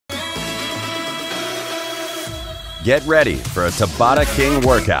Get ready for a Tabata King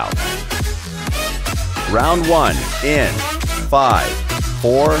workout. Round 1 in 5,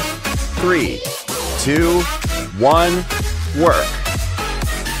 4, 3, 2, 1, work.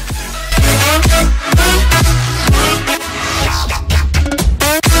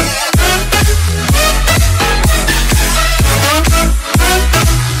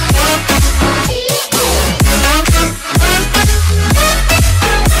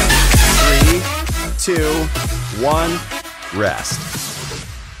 3, 2, 1, rest.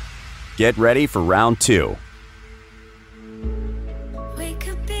 Get ready for round 2.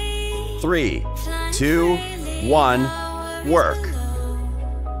 3, 2, 1, work.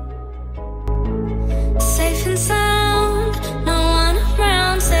 Safe and sound, no one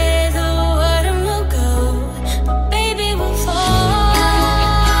around. Say the word and we'll go. But baby, we'll fall.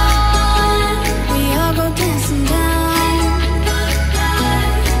 We all go dancing down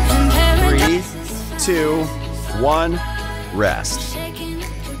in paradise. 3, 2, 1, rest.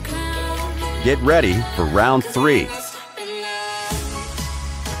 Get ready for round 3.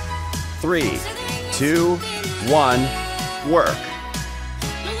 3, 2, 1, work.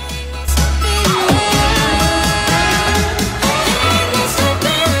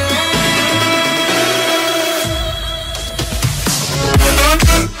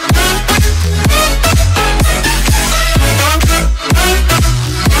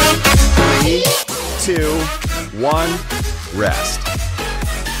 3, 2, 1, rest.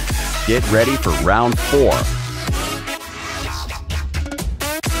 Get ready for round 4.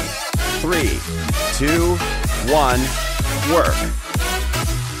 3, 2, 1, work.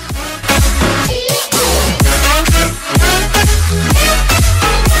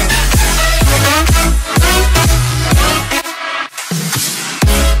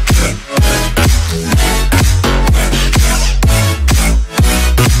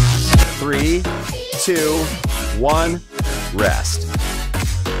 3, 2, 1, rest.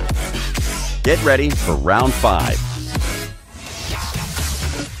 Get ready for round 5.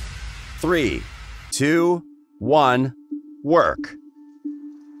 3, 2, 1, work.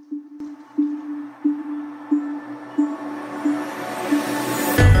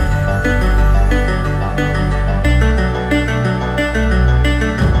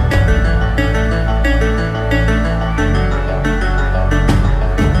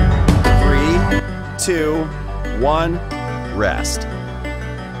 3, 2, 1, rest.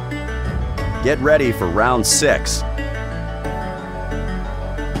 Get ready for round 6.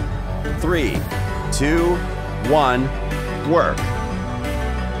 3, 2, 1, work.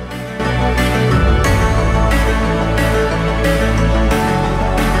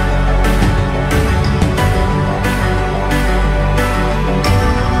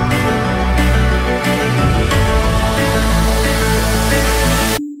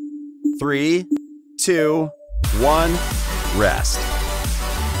 3, 2, 1, rest.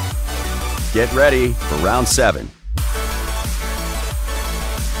 Get ready for round 7.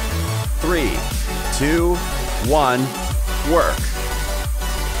 3, 2, 1, work.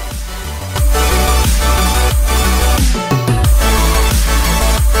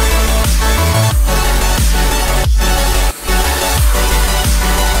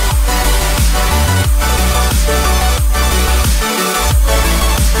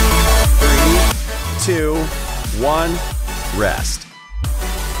 3, 2, 1, rest.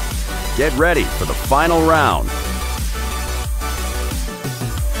 Get ready for the final round.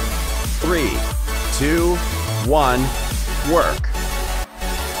 3, 2, 1, work.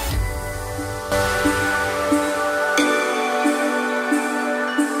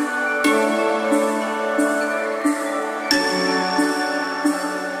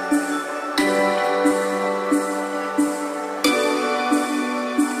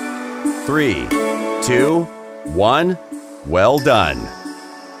 3, 2, 1, well done.